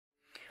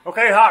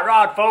Okay, hot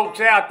rod folks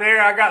out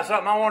there, I got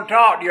something I want to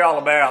talk to y'all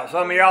about.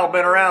 Some of y'all have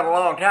been around a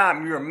long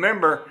time. You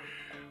remember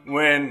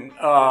when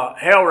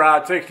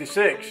Hellride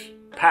 66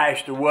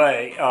 passed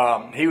away.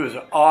 He was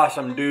an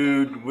awesome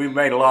dude. We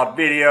made a lot of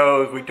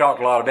videos. We talked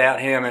a lot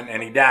about him,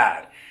 and he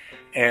died.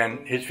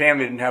 And his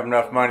family didn't have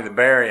enough money to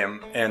bury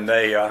him. And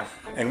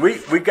we,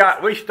 the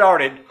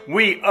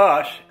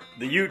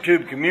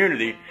YouTube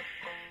community,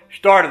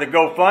 started the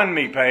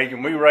GoFundMe page,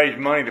 and we raised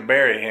money to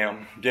bury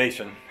him.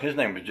 Jason, his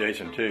name was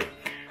Jason too.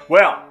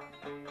 Well,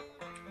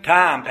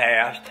 time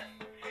passed.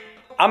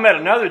 I met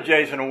another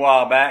Jason a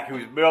while back who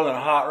was building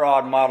a hot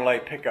rod Model A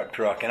pickup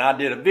truck, and I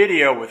did a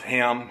video with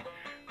him,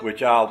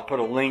 which I'll put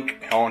a link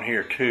on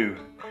here too,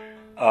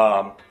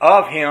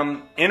 of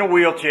him in a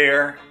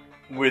wheelchair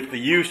with the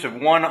use of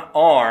one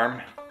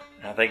arm,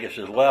 I think it's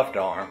his left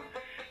arm,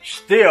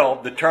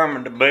 still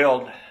determined to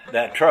build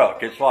that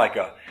truck. It's like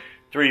a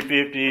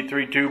 350,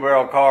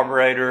 2-barrel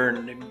carburetor,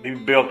 and he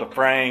built the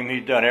frame,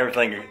 he's done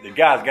everything. The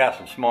guy's got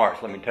some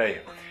smarts, let me tell you.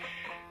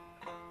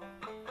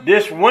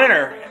 This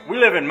winter, we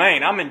live in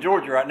Maine. I'm in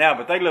Georgia right now,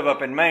 but they live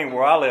up in Maine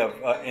where I live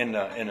in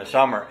the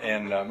summer.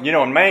 And you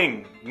know, in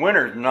Maine,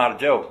 winter's not a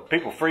joke.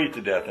 People freeze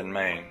to death in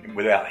Maine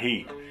without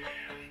heat.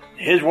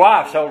 His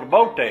wife sold a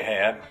boat they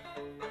had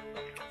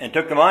and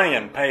took the money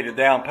and paid a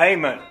down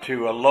payment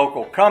to a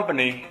local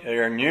company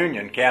there in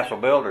Union, Castle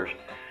Builders,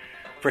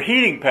 for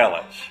heating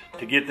pellets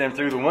to get them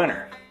through the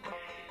winter.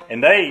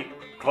 And they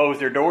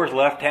closed their doors,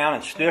 left town,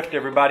 and stiffed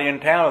everybody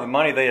in town with the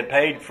money they had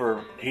paid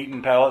for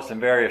heating pellets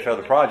and various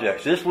other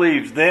projects. This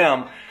leaves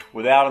them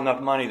without enough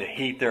money to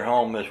heat their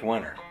home this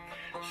winter.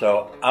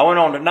 So I went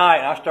on tonight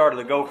and I started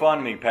the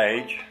GoFundMe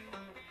page,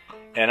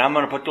 and I'm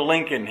going to put the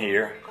link in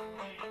here.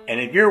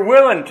 And if you're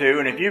willing to,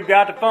 and if you've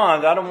got the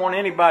funds, I don't want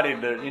anybody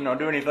to, you know,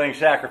 do anything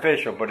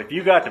sacrificial, but if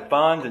you got the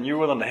funds and you're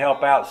willing to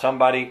help out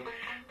somebody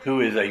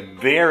who is a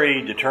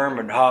very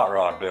determined hot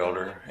rod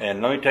builder,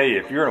 and let me tell you,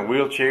 if you're in a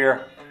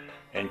wheelchair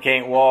and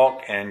can't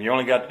walk, and you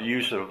only got the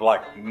use of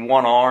like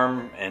one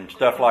arm and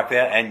stuff like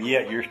that, and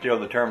yet you're still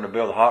determined to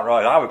build a hot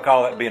rod, I would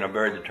call that being a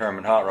very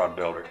determined hot rod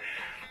builder.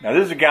 Now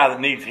this is a guy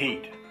that needs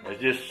heat.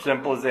 It's just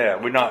simple as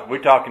that. We're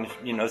talking,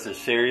 you know, this is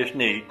serious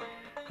need.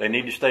 They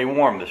need to stay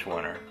warm this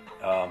winter.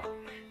 And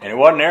it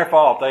wasn't their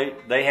fault.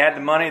 They had the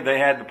money, they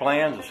had the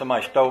plans, and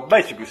somebody stole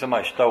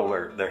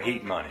their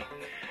heat money.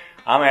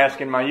 I'm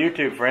asking my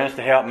YouTube friends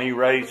to help me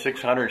raise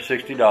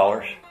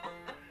 $660.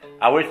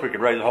 I wish we could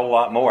raise a whole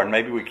lot more, and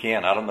maybe we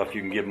can. I don't know if you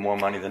can give more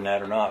money than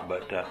that or not,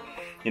 but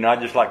you know, I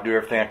just like to do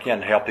everything I can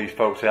to help these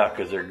folks out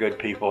because they're good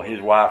people.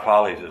 His wife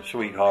Holly's a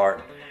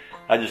sweetheart.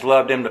 I just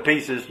love them to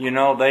pieces. You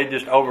know, they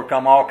just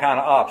overcome all kind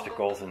of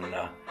obstacles, and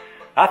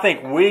I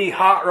think we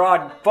hot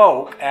rod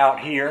folk out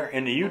here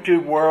in the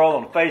YouTube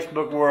world, and the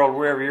Facebook world,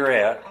 wherever you're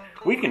at,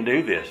 we can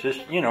do this.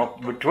 Just, you know,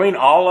 between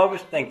all of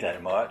us, ain't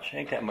that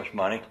much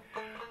money.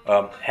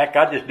 Heck,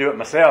 I just do it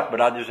myself,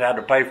 but I just had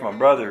to pay for my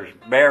brother's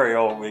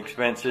burial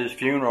expenses,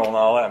 funeral, and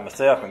all that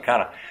myself, and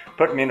kind of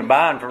put me in a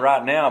bind for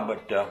right now.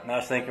 But I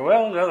was thinking,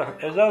 well,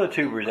 there's other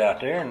tubers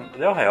out there, and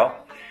they'll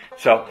help.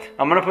 So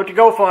I'm going to put the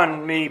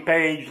GoFundMe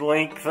page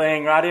link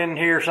thing right in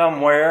here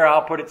somewhere.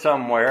 I'll put it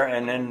somewhere,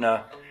 and then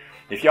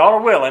if y'all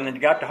are willing and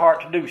you got the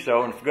heart to do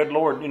so, and if the good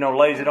Lord, you know,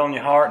 lays it on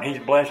your heart and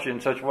He's blessed you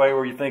in such a way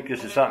where you think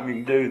this is something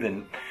you can do,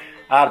 then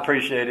I'd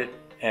appreciate it.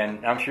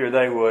 And I'm sure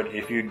they would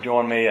if you'd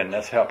join me, and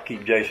let's help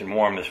keep Jason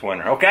warm this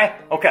winter. Okay?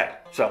 Okay.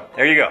 So,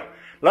 there you go.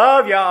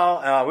 Love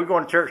y'all. We're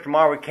going to church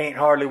tomorrow. We can't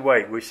hardly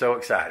wait. We're so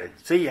excited.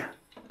 See ya.